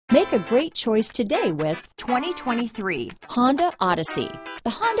Make a great choice today with 2023 Honda Odyssey. The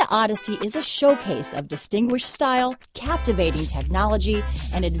Honda Odyssey is a showcase of distinguished style, captivating technology,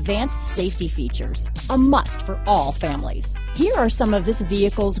 and advanced safety features. A must for all families. Here are some of this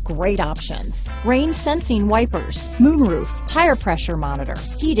vehicle's great options: rain sensing wipers, moonroof, tire pressure monitor,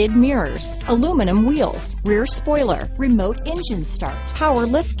 heated mirrors, aluminum wheels, rear spoiler, remote engine start, power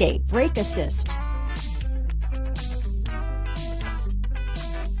liftgate, brake assist.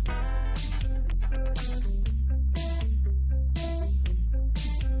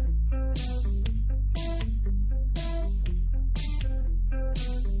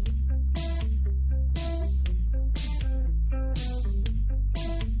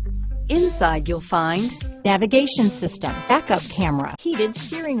 Inside you'll find Navigation system, backup camera, heated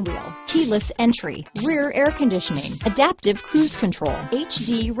steering wheel, keyless entry, rear air conditioning, adaptive cruise control,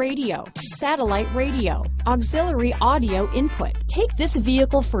 HD radio, satellite radio, auxiliary audio input. Take this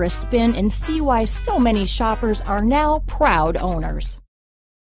vehicle for a spin and see why so many shoppers are now proud owners.